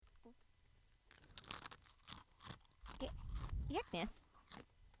Agnes,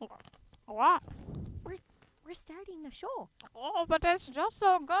 What? we're starting the show. Oh, but it's just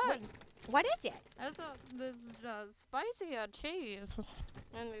so good. What is it? There's spicy cheese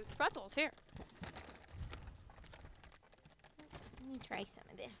and these pretzels here. Let me try some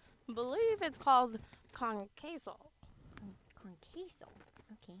of this. Believe it's called con queso. Con queso.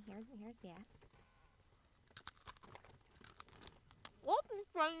 Okay, here's that. Oh,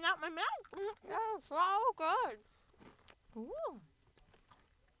 it's running out my mouth. That's so good. Ooh.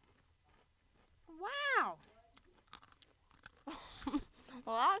 Wow.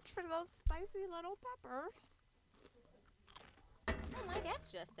 Well, that's for those spicy little peppers. Oh my, that's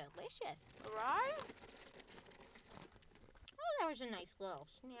just delicious. Right? Oh, that was a nice little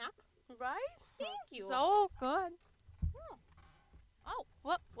snack. Right? Thank you. So good. Oh. Oh,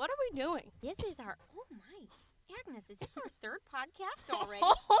 what are we doing? This is our, oh my, Agnes, is this our third podcast already?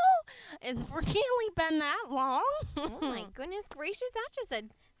 It's really been that long. Oh my goodness gracious,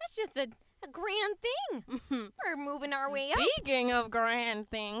 that's just a grand thing. We're moving our way up. Speaking of grand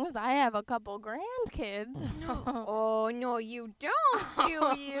things, I have a couple grandkids. Oh, no, you don't,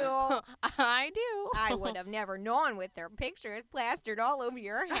 do you? I do. I would have never known with their pictures plastered all over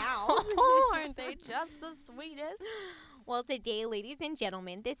your house. Aren't they just the sweetest? Well, today, ladies and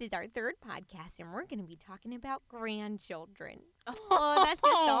gentlemen, this is our third podcast, and we're going to be talking about grandchildren. Oh, that's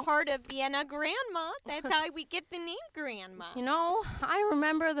just the heart of being a grandma. That's how we get the name grandma. You know, I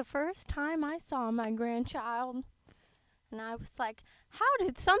remember the first time I saw my grandchild, and I was like, how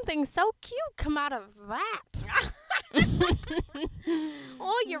did something so cute come out of that?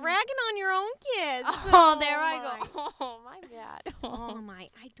 Oh, you're ragging on your own kids. Oh, there I go. Oh, my bad. Oh, my.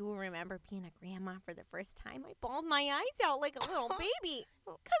 I do remember being a grandma for the first time. I bawled my eyes out like a little baby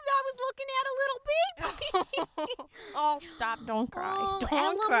because I was looking at a little baby. Oh, stop. Don't cry. Oh, Don't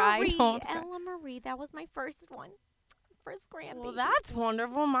Ella cry. Marie. Don't cry. Ella Marie. That was my first one. First grandbaby. Well, that's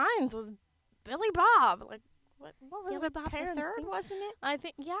wonderful. Mine's was Billy Bob. Like, what was Billy the Bob the parents' third, thing? wasn't it? I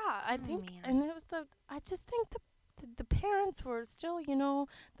think, yeah. I Oh, think, man. and it was I just think the parents were still, you know,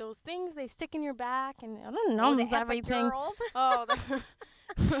 those things they stick in your back and it Oh, the numbs everything. epidurals. Oh,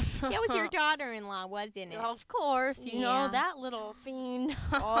 That was your daughter-in-law, wasn't it? Of course, you know, Yeah. that little fiend.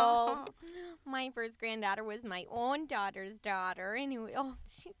 Oh, my first granddaughter was my own daughter's daughter. Anyway, oh,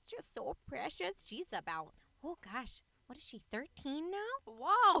 she's just so precious. She's about, oh gosh, what is she, 13 now?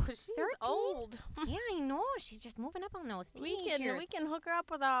 Wow, she's 13? old. Yeah, I know. She's just moving up on those We teenagers. can hook her up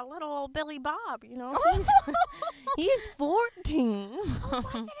with a little Billy Bob, you know. Oh. He's 14. Oh, was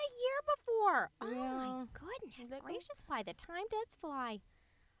it a year before? Oh, my Yeah. goodness That goes- gracious, why the time does fly.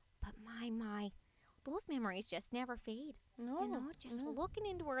 But my, those memories just never fade. No, You know, just no. looking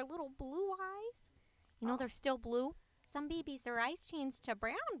into her little blue eyes. You know, Oh. they're still blue. Some babies, their eyes change to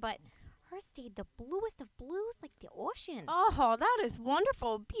brown, but hers stayed the bluest of blues, like the ocean. Oh, that is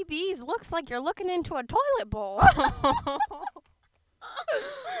wonderful. BB's looks like you're looking into a toilet bowl.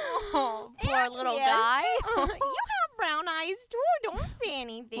 Oh, poor little Agnes, guy. you have brown eyes too. Don't say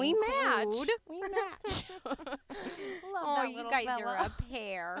anything. We match. crude. We match. Love Oh, that you little guys fella. are a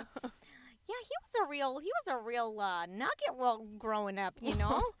pair. Yeah, he was a real nugget while growing up, you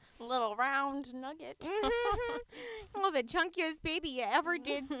know. Little round nugget. Mhm. Oh, the chunkiest baby you ever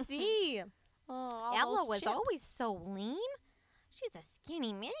did see. Oh, all Ella those was chips. always so lean. She's a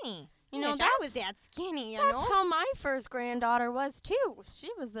skinny mini. You know, Wish I was that skinny, you know. That's how my first granddaughter was too. She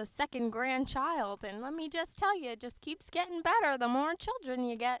was the second grandchild, and let me just tell you, it just keeps getting better. The more children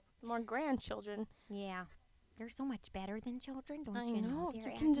you get, the more grandchildren. Yeah. They're so much better than children, don't I you know. dear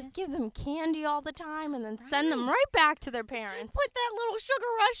You can just Agnes? give them candy all the time, and then send them Right. right back to their parents. Put that little sugar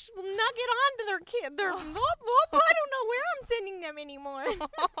rush nugget onto their kid. Their nope, I don't know where I'm sending them anymore.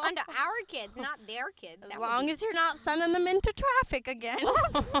 Onto our kids, not their kids. As long as you're not sending them into traffic again.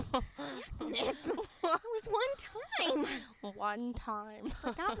 Goodness. That was one time. One time.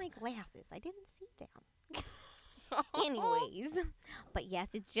 Forgot my glasses. I didn't see them. Anyways, but yes,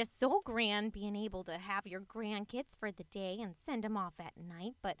 it's just so grand being able to have your grandkids for the day and send them off at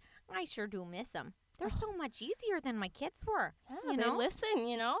night, but I sure do miss them. They're so much easier than my kids were. Yeah, You they know? listen,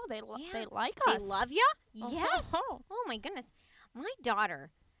 you know. They Yeah. they like They us. love you? Yes. Oh. Oh my goodness. My daughter,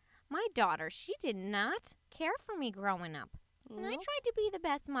 she did not care for me growing up. And I No? tried to be the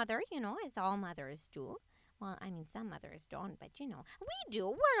best mother, you know, as all mothers do. Well, I mean, some mothers don't, but you know, we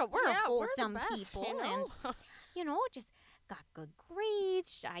do. We're Yeah, wholesome the best, people, you and know? you know, just got good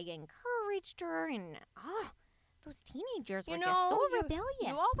grades. I encouraged her, and those teenagers were You just know, so you- rebellious.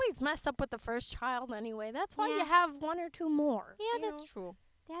 You always mess up with the first child anyway. That's why Yeah. you have one or two more. Yeah, you that's know? true.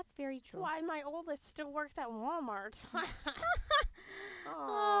 That's very That's true. why my oldest still works at Walmart.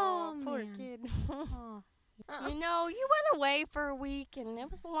 Oh, Poor man. kid. Oh. You know, you went away for a week, and it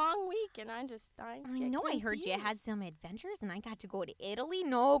was a long week, and I I know I heard you had some adventures, and I got to go to Italy.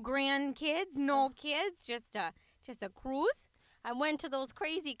 No grandkids, no kids, just a cruise. I went to those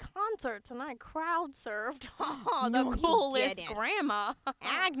crazy concerts, and I crowd surfed. Oh, No, the you coolest didn't. grandma.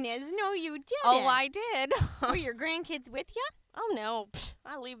 Agnes, no, you didn't. Oh, I did. Were your grandkids with you? Oh, no.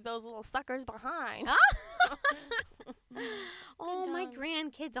 I leave those little suckers behind. Oh, my times.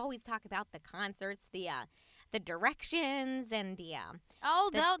 grandkids always talk about the concerts, the Directions, and the Oh,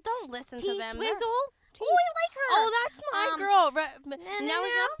 the don't listen to them. They're- T-Swizzle. T- Oh, I like her. Oh, that's my girl. Now we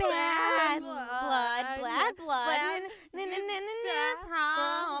got bad blood.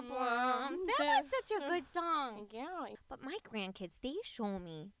 Problems. That was such a good song. Yeah. But my grandkids, they show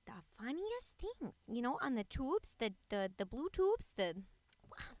me the funniest things. You know, on the tubes, the blue tubes,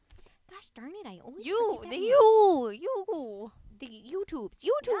 gosh darn it, I always forget that name. The YouTubes.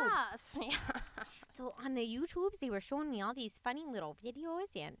 Yes. Yeah. So on the YouTubes, they were showing me all these funny little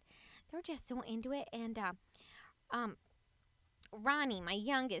videos, and they're just so into it. And Ronnie, my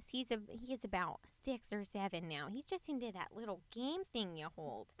youngest, he is about 6 or 7 now. He's just into that little game thing you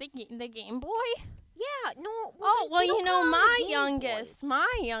hold. The Game Boy? Yeah, no. Oh, well, they don't you know, call them my Game Boys. my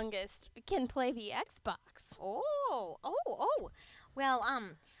youngest can play the Xbox. Oh. Well,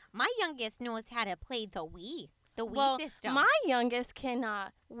 my youngest knows how to play the Wii Well, system. my youngest can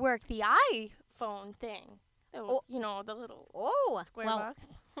work the iPhone thing. Oh. You know, the little square well, box.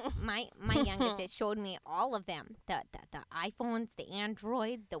 my youngest has showed me all of them. The iPhones, the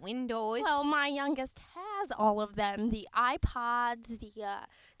Androids, the Windows. Well, my youngest has all of them. The iPods,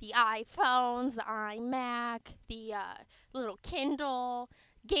 the iPhones, the iMac, the little Kindle,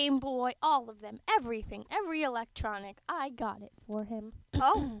 Game Boy, all of them. Everything. Every electronic. I got it for him.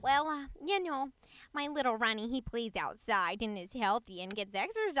 Well, you know, my little Ronnie, he plays outside and is healthy and gets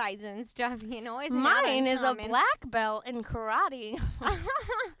exercise and stuff, you know. Isn't that Mine is a uncommon? black belt in karate. Mine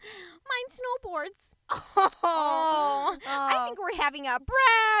snowboards. Oh, I think we're having a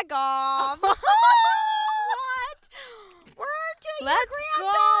brag off. What? We're to Let's your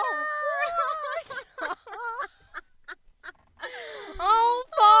granddaughter. Oh,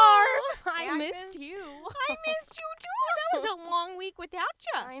 Barb, I Agnes, missed you. I missed you too. That was a long week without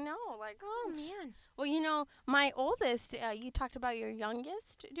you. I know, Oh man. Well, you know, my oldest, you talked about your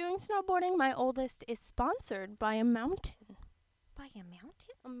youngest doing snowboarding. My oldest is sponsored by a mountain. By a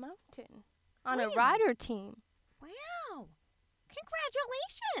mountain? A mountain. On Wait a a minute. rider team. Wow.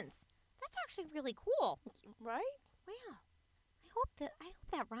 Congratulations. That's actually really cool. Right? Wow. I hope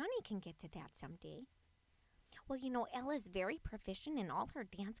that Ronnie can get to that someday. Well, you know, Ella's very proficient in all her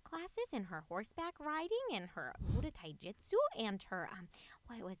dance classes and her horseback riding and her Buddha Taijutsu and her,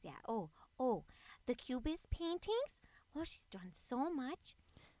 what was that? Oh, the Cubist paintings. Well, she's done so much.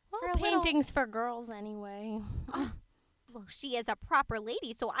 Well, For a little- paintings for girls anyway. Well, she is a proper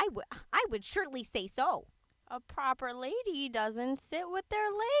lady, so I would surely say so. A proper lady doesn't sit with their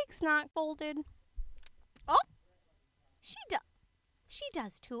legs not folded. She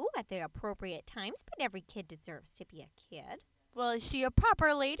does too at the appropriate times, but every kid deserves to be a kid. Well, is she a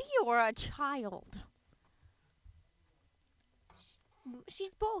proper lady or a child?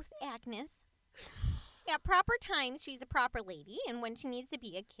 She's both, Agnes. At proper times, she's a proper lady, and when she needs to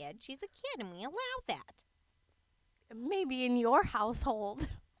be a kid, she's a kid, and we allow that. Maybe in your household.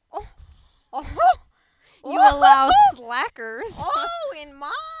 Oh, You allow slackers. Oh, in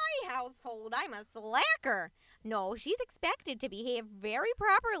my household, I'm a slacker. No, she's expected to behave very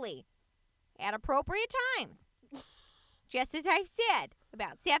properly at appropriate times. Just as I've said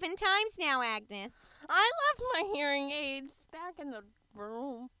about 7 times now, Agnes. I left my hearing aids back in the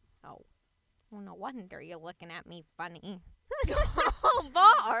room. Oh, well, no wonder you're looking at me funny. Oh,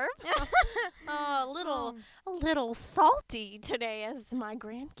 Barb. A little salty today, as my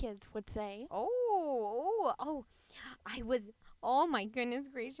grandkids would say. Oh my goodness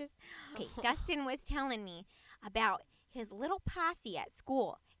gracious. Okay, Dustin was telling me about his little posse at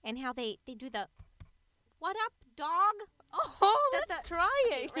school and how they do the what up, dog? Oh, The- let's try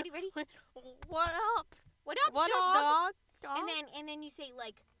Okay, it. ready? What up? What up, What dog? up, dog? And then you say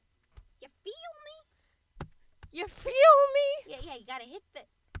like, you feel me? You feel me? Yeah, you gotta hit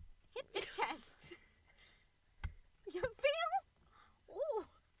the chest. You feel? Ooh.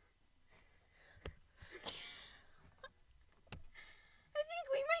 I think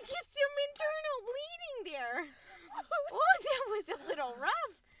we might get some internal bleeding there. Oh, that was a little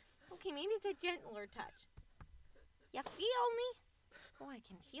rough. Okay, maybe it's a gentler touch. You feel me? Oh, I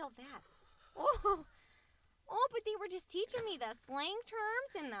can feel that. Oh, but they were just teaching me the slang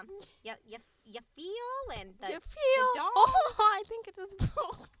terms and the you feel and the You feel? dog? Oh, I think it just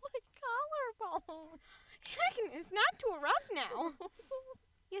broke my collarbone. Agnes, not too rough now.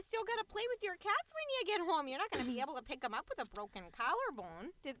 You still gotta play with your cats when you get home. You're not gonna be able to pick them up with a broken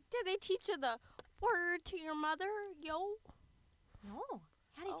collarbone. Did they teach you the word to your mother, yo? No.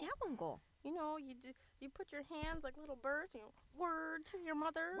 How does that one go? You know, you put your hands like little birds. You know, word to your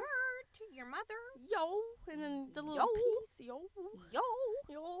mother. Word to your mother. Yo, and then the little Yo. piece. Yo. Yo.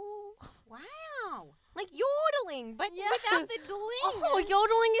 Yo. Wow. Like yodeling, but Yes. without the dling. Oh,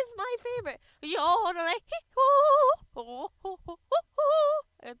 yodeling is my favorite. Yodeling.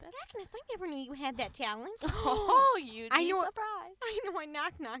 Agnes, I never knew you had that talent. Oh, you'd I be know- surprised. I know a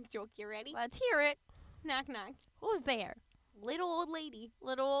knock-knock joke. You ready? Let's hear it. Knock-knock. Who's there? Little old lady.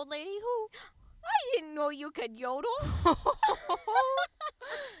 Little old lady who? I didn't know you could yodel.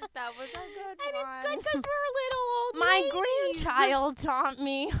 That was a good And one. it's good because we're little old My ladies. grandchild taught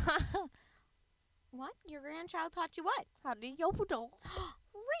me What? Your grandchild taught you what? how to yodel.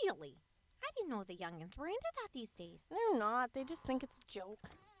 Really? I didn't know the youngins were into that these days. They're not. They just think it's a joke.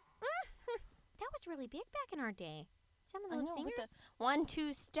 That was really big back in our day. Some of I those know, with singers. the 1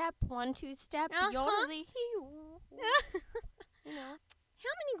 2 step, 1 2 step, Uh-huh. yodely hee. You know,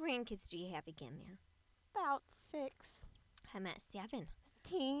 How many grandkids do you have again there? about 6, I'm at 7.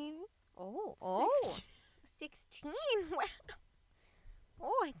 16. Oh, 16.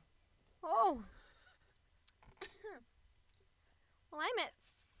 Wow. Oh. Well, I'm at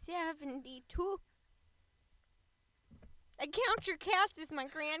 72. I count your cats as my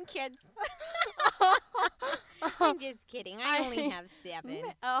grandkids. I'm just kidding. I only have 7.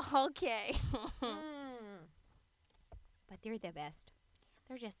 Oh, okay. But they're the best.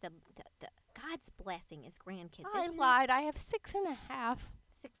 They're just the God's blessing as grandkids. I isn't it? lied. I have 6.5.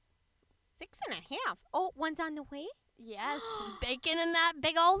 6.5. Oh, one's on the way? Yes, bacon in that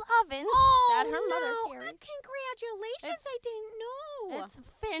big old oven. Oh, That her mother no. carries. Congratulations. I didn't know. It's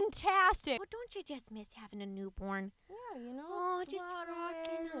fantastic. Oh, don't you just miss having a newborn? Yeah, you know. Oh, just slaughter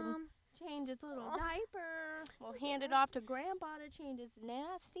rocking it and them. change his little Oh. diaper. We'll hand it off to Grandpa to change his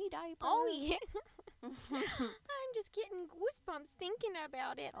nasty diaper. Oh, yeah. I'm just getting goosebumps thinking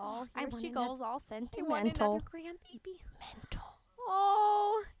about it. Oh, I here want she another- goes, all I want sentimental. another grandbaby. Mental.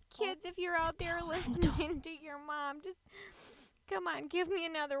 Oh, kids, if you're out there still listening to your mom, just come on, give me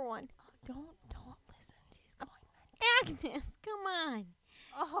another one. Oh, don't listen. She's going mental. Agnes, come on.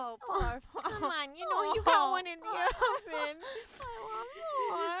 Oh, Oh, Barb. Come on, you know you got one in the oven. I want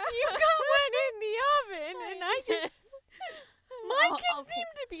more. You got one in the oven, and I just, mine Oh, can okay. seem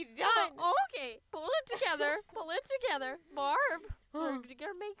to be done. Oh, okay, pull it together. Pull it together. Barb, you're Oh.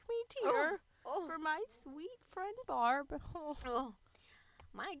 gonna make me tear Oh, for my sweet friend Barb. Oh. oh.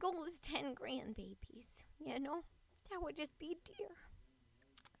 My goal is 10 grandbabies. You know, that would just be dear.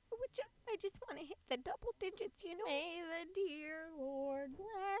 I just want to hit the double digits, you know. May the dear Lord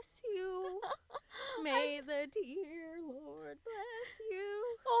bless you. May the dear Lord bless you.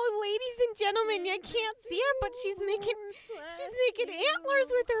 Oh, ladies and gentlemen, you can't see it, but she's making antlers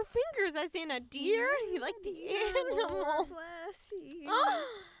with her fingers, as in a deer, like the animal. Bless you.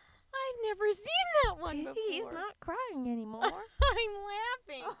 I've never seen that one before. He's not crying anymore. I'm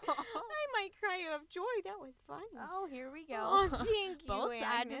laughing. I might cry of joy. That was fun. Oh, here we go. Oh, thank you, Both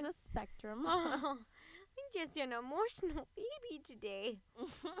sides of Agnes. the spectrum. Oh, I'm just an emotional baby today.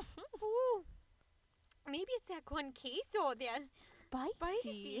 Ooh. Maybe it's that con queso that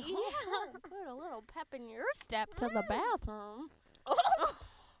Spicy. spicy. Oh, put a little pep in your step to the bathroom. Oh.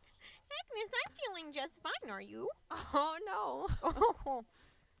 Agnes, I'm feeling just fine. Are you? Oh, no. Oh,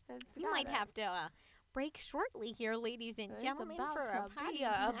 It's you might gotta- have to break shortly here, ladies and There's gentlemen, about for a to potty be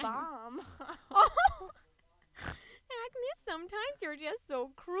a time. bomb. Oh. Agnes, sometimes you're just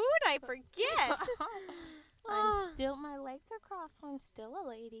so crude, I forget. Oh. My legs are crossed, so I'm still a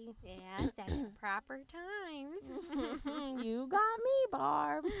lady. Yes, at the proper times. You got me,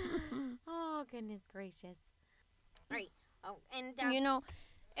 Barb. Oh, goodness gracious. All right. Oh, and You know,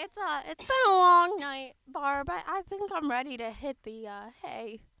 it's been a long night, Barb. I think I'm ready to hit the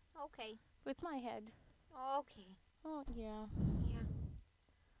hay okay. with my head. Okay. Oh, yeah. Yeah.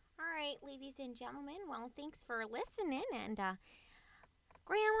 All right, ladies and gentlemen. Well, thanks for listening. And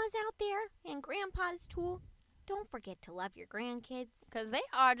grandmas out there and grandpas too, don't forget to love your grandkids. 'Cause they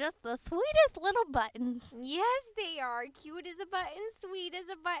are just the sweetest little buttons. Yes, they are. Cute as a button, sweet as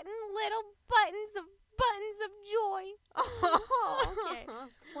a button, little buttons of joy. Oh, okay.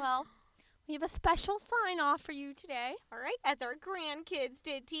 Well, we have a special sign-off for you today. All right, as our grandkids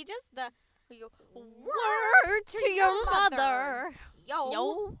did teach us the Word to your mother. yo.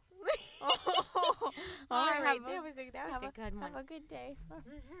 Yo. All right, have that was a good one. Have a good day.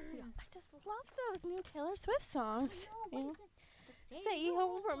 Mhm. I just love those new Taylor Swift songs. I know, You know? what is it? Say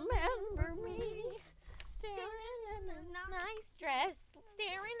you'll remember me. staring in the Nice dress,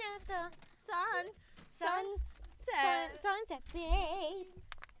 staring at the sunset. sunset, babe.